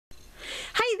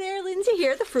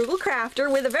here, the Frugal Crafter,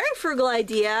 with a very frugal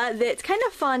idea that's kind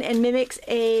of fun and mimics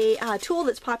a tool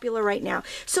that's popular right now.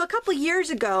 So a couple years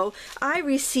ago, I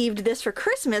received this for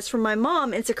Christmas from my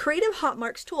mom. It's a Creative Hot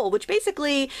Marks tool, which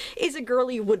basically is a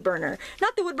girly wood burner.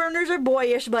 Not that wood burners are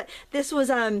boyish, but this was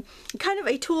kind of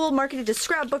a tool marketed to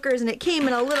scrapbookers, and it came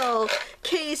in a little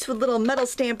case with little metal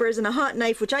stampers and a hot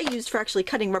knife, which I used for actually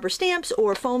cutting rubber stamps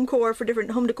or foam core for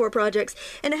different home decor projects,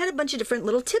 and it had a bunch of different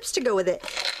little tips to go with it.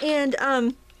 And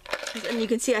you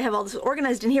can see I have all this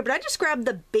organized in here, but I just grabbed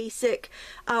the basic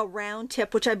round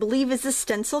tip, which I believe is the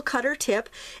stencil cutter tip,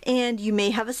 and you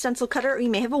may have a stencil cutter or you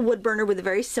may have a wood burner with a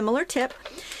very similar tip.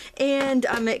 And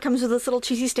it comes with this little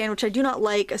cheesy stand, which I do not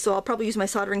like, so I'll probably use my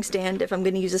soldering stand if I'm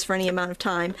going to use this for any amount of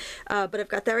time, but I've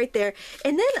got that right there.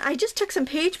 And then I just took some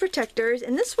page protectors,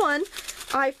 and this one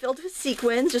I filled with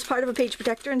sequins, just part of a page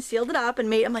protector, and sealed it up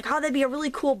and I'm like, oh, that'd be a really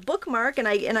cool bookmark, and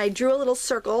I drew a little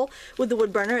circle with the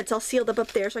wood burner. It's all sealed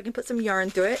up there so I can put some yarn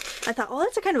through it. I thought, oh,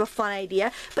 that's a kind of a fun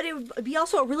idea, but it would be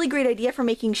also a really great idea for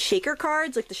making shaker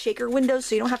cards, like the shaker windows,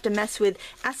 so you don't have to mess with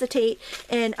acetate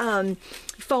and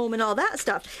foam and all that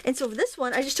stuff. And so for this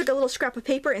one, I just took a little scrap of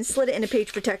paper and slid it in a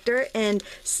page protector, and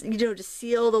just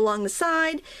sealed along the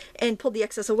side and pulled the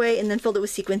excess away, and then filled it with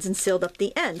sequins and sealed up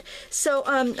the end. So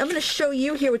I'm going to show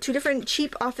you here with two different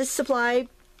cheap office supply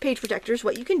page protectors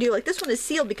what you can do. Like this one is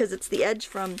sealed because it's the edge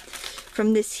from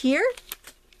this here.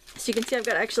 So you can see I've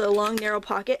got actually a long narrow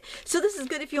pocket. So this is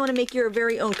good if you want to make your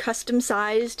very own custom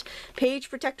sized page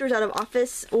protectors out of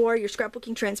office or your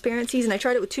scrapbooking transparencies. And I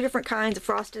tried it with two different kinds, a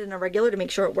frosted and a regular, to make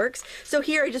sure it works. So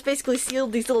here I just basically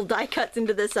sealed these little die cuts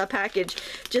into this package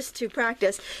just to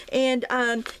practice. And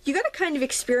you got to kind of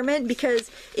experiment, because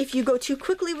if you go too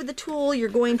quickly with the tool, you're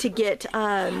going to get,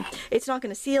 it's not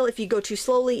going to seal. If you go too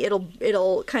slowly,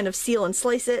 it'll kind of seal and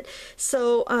slice it.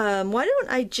 So why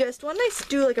don't I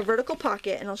do like a vertical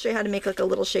pocket, and I'll show you how to make like a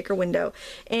little shaker window.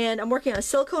 And I'm working on a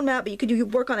silicone mat, but you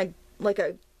could work on a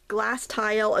glass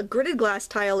tile, a gridded glass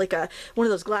tile, like one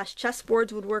of those glass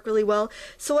chessboards would work really well.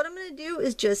 So what I'm going to do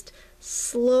is just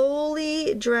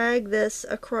slowly drag this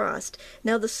across.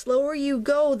 Now the slower you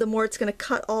go, the more it's going to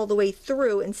cut all the way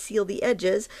through and seal the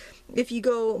edges. If you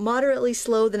go moderately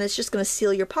slow, then it's just going to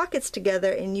seal your pockets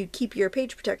together and you keep your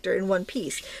page protector in one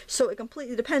piece. So it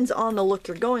completely depends on the look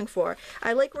you're going for.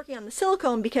 I like working on the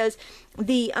silicone because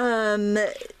the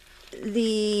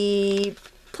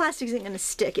plastic isn't going to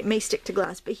stick. It may stick to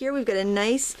glass, but here we've got a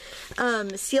nice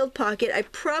sealed pocket.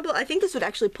 I think this would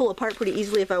actually pull apart pretty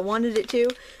easily if I wanted it to,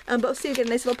 but see, we've got a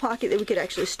nice little pocket that we could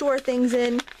actually store things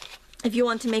in. If you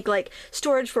want to make like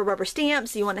storage for rubber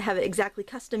stamps, you want to have it exactly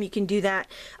custom, you can do that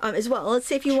as well. Let's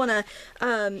say if you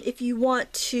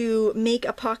want to make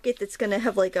a pocket that's going to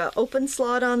have like a open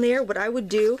slot on there, what I would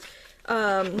do,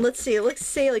 let's say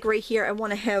like right here I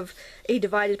want to have a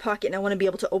divided pocket and I want to be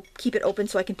able to keep it open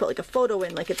so I can put like a photo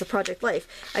in, like it's a Project Life.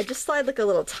 I just slide like a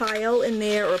little tile in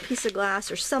there or a piece of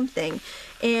glass or something,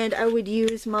 and I would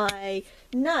use my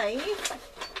knife,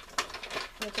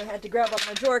 which I had to grab out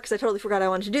my drawer because I totally forgot I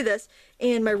wanted to do this,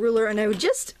 and my ruler, and I would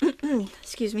just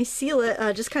excuse me, seal it,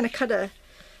 just kind of cut a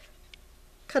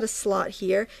slot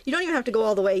here. You don't even have to go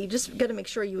all the way, you just got to make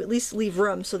sure you at least leave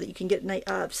room so that you can get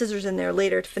scissors in there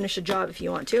later to finish a job if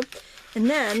you want to. And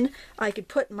then I could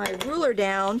put my ruler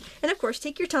down, and of course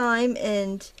take your time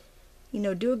and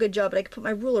do a good job, but I could put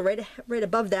my ruler right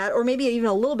above that, or maybe even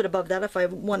a little bit above that if I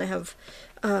want to have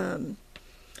it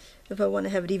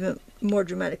even more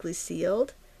dramatically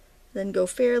sealed. Then go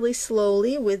fairly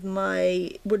slowly with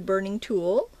my wood burning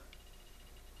tool.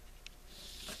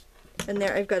 And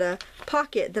there I've got a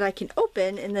pocket that I can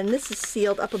open, and then this is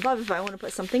sealed up above if I want to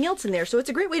put something else in there. So it's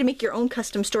a great way to make your own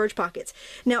custom storage pockets.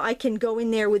 Now I can go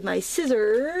in there with my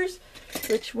scissors,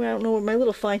 which, well, I don't know what my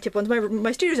little fine tip ones.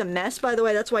 My studio's a mess, by the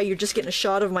way. That's why you're just getting a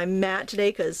shot of my mat today,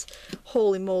 because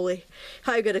holy moly,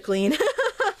 I gotta clean.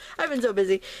 I've been so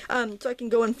busy. So I can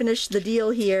go and finish the deal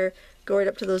here, go right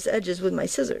up to those edges with my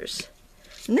scissors.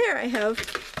 And there I have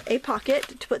a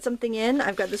pocket to put something in.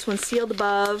 I've got this one sealed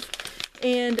above.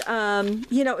 And,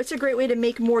 it's a great way to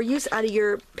make more use out of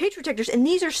your page protectors. And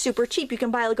these are super cheap. You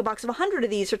can buy like a box of 100 of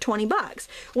these for 20 bucks.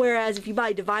 Whereas if you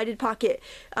buy divided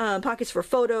pockets for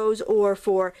photos or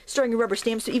for storing your rubber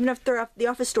stamps, so even if they're at the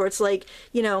office store, it's like,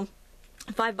 $5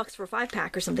 for a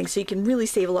 5-pack or something, so you can really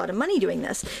save a lot of money doing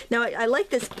this. Now I like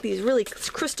these really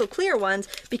crystal clear ones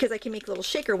because I can make little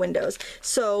shaker windows.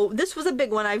 So this was a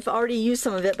big one. I've already used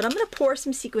some of it, but I'm going to pour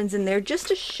some sequins in there just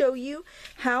to show you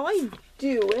how I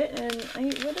do it. And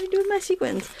what do I do with my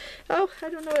sequins? Oh, I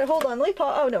don't know. Hold on. Let me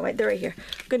pause. Oh no, they're right here.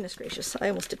 Goodness gracious, I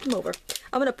almost tipped them over.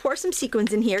 I'm going to pour some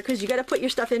sequins in here because you got to put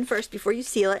your stuff in first before you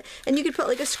seal it. And you could put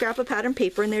like a scrap of pattern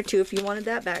paper in there too if you wanted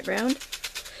that background.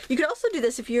 You could also do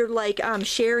this if you're like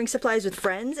sharing supplies with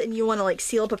friends and you want to like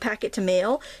seal up a packet to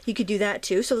mail. You could do that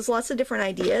too. So there's lots of different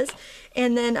ideas.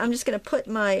 And then I'm just going to put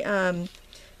my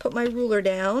ruler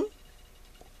down.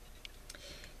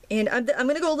 And I'm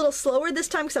going to go a little slower this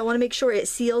time because I want to make sure it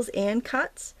seals and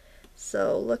cuts.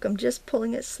 So look, I'm just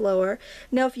pulling it slower.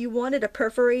 Now if you wanted a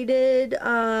perforated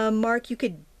mark, you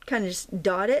could kind of just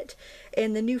dot it.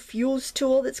 And the new Fuse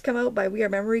tool that's come out by We Are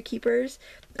Memory Keepers,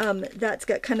 that's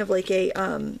got kind of like a,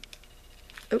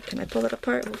 oh, can I pull that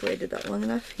apart? Hopefully I did that long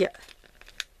enough. Yeah.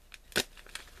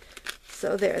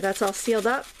 So there, that's all sealed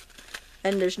up.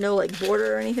 And there's no like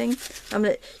border or anything.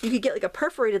 You could get like a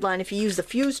perforated line if you use the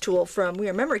Fuse tool from We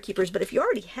Are Memory Keepers, but if you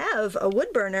already have a wood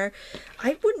burner,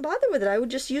 I wouldn't bother with it. I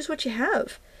would just use what you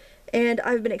have. And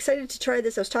I've been excited to try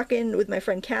this. I was talking with my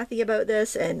friend Kathy about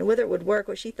this and whether it would work,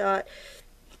 what she thought.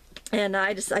 And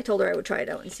I told her I would try it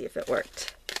out and see if it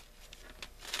worked.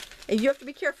 And you have to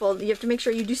be careful. You have to make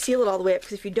sure you do seal it all the way up,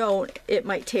 because if you don't, it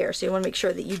might tear. So you want to make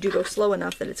sure that you do go slow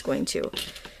enough that it's going to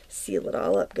seal it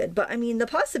all up good. But I mean, the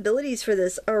possibilities for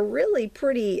this are really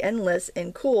pretty endless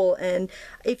and cool. And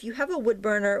if you have a wood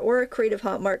burner or a Creative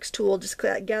Hot Marks tool just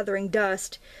gathering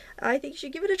dust, I think you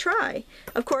should give it a try.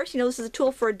 Of course, you know, this is a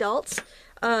tool for adults.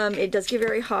 It does get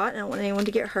very hot. I don't want anyone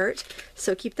to get hurt,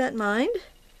 so keep that in mind.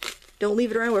 Don't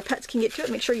leave it around where pets can get to it.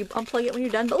 Make sure you unplug it when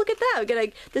you're done. But look at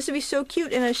that. This would be so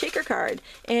cute in a shaker card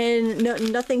and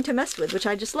nothing to mess with, which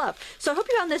I just love. So I hope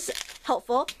you found this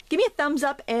helpful. Give me a thumbs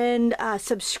up and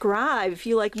subscribe if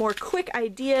you like more quick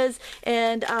ideas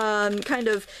and kind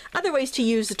of other ways to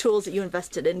use the tools that you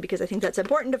invested in, because I think that's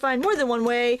important to find more than one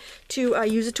way to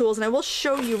use the tools. And I will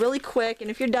show you really quick.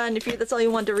 And if you're done, that's all you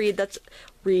want to read,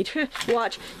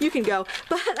 watch, you can go.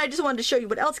 But I just wanted to show you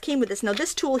what else came with this. Now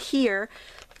this tool here,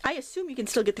 I assume you can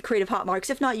still get the Creative Hot Marks.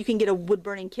 If not, you can get a wood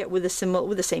burning kit with the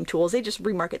same tools. They just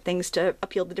remarket things to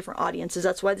appeal to different audiences.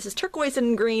 That's why this is turquoise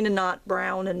and green and not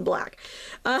brown and black,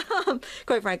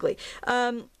 quite frankly.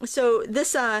 So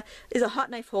this is a hot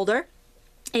knife holder.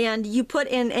 And you put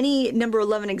in any number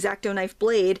 11 X-Acto knife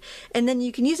blade, and then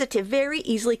you can use it to very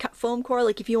easily cut foam core.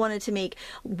 Like if you wanted to make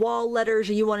wall letters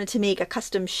or you wanted to make a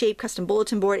custom shape, custom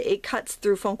bulletin board, it cuts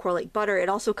through foam core like butter. It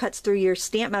also cuts through your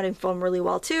stamp mounting foam really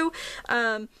well too.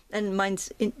 And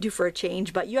mine's due for a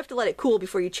change, but you have to let it cool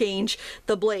before you change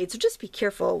the blade. So just be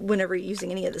careful whenever you're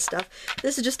using any of this stuff.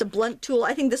 This is just a blunt tool.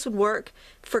 I think this would work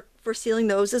for sealing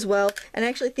those as well. And I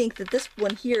actually think that this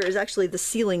one here is actually the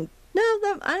sealing. No,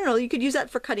 I don't know, you could use that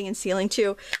for cutting and sealing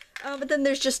too. But then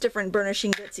there's just different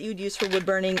burnishing bits that you'd use for wood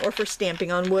burning or for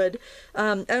stamping on wood.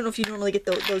 I don't know if you normally get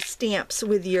those stamps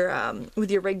with your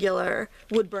regular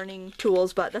wood burning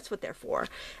tools, but that's what they're for.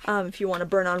 If you want to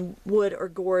burn on wood or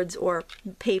gourds or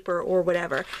paper or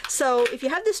whatever. So if you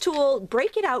have this tool,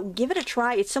 break it out, give it a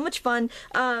try. It's so much fun.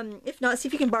 If not, see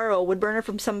if you can borrow a wood burner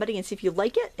from somebody and see if you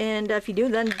like it. And if you do,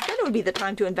 then it would be the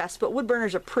time to invest. But wood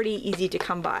burners are pretty easy to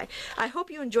come by. I hope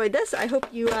you enjoyed this. I hope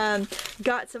you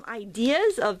got some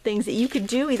ideas of things that you could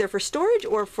do either for storage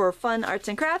or for fun arts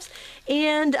and crafts.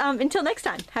 And until next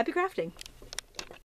time, happy crafting.